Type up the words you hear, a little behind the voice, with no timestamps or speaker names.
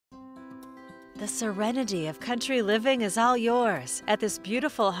The serenity of country living is all yours at this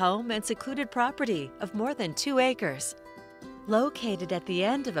beautiful home and secluded property of more than 2 acres. Located at the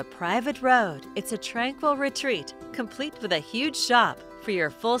end of a private road, it's a tranquil retreat, complete with a huge shop for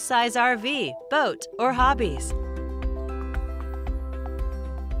your full-size RV, boat, or hobbies.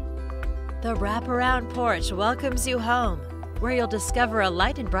 The wraparound porch welcomes you home, where you'll discover a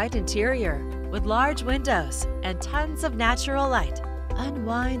light and bright interior with large windows and tons of natural light.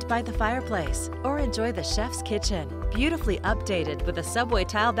 Unwind by the fireplace or enjoy the chef's kitchen, beautifully updated with a subway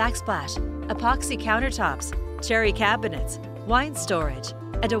tile backsplash, epoxy countertops, cherry cabinets, wine storage,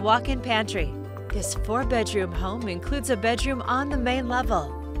 and a walk-in pantry. This 4-bedroom home includes a bedroom on the main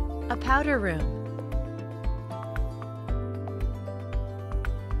level, a powder room,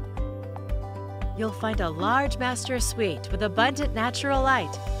 you'll find a large master suite with abundant natural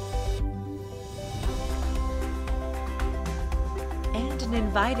light and an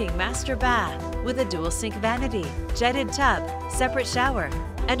inviting master bath with a dual sink vanity, jetted tub, separate shower,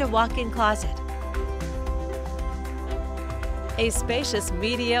 and a walk-in closet. A spacious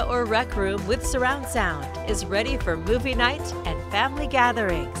media or rec room with surround sound is ready for movie night and family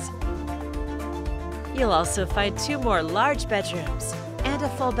gatherings. You'll also find 2 more large bedrooms and a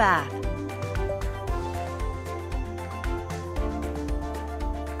full bath.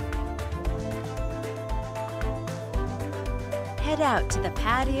 Head out to the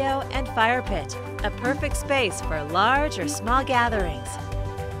patio and fire pit, a perfect space for large or small gatherings.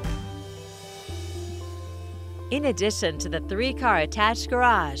 In addition to the 3-car attached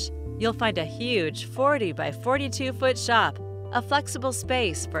garage, you'll find a huge 40 by 42-foot shop, a flexible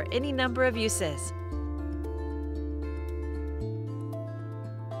space for any number of uses.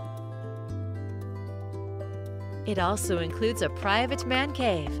 It also includes a private man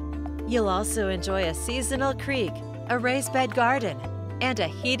cave. You'll also enjoy a seasonal creek, a raised bed garden, and a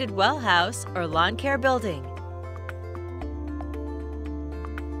heated well house or lawn care building.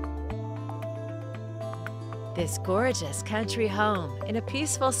 This gorgeous country home in a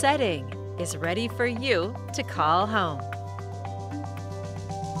peaceful setting is ready for you to call home.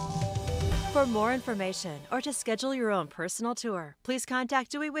 For more information or to schedule your own personal tour, please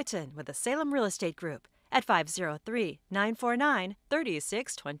contact Dewey Whitton with the Salem Real Estate Group at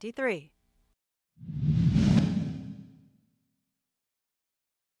 503-949-3623.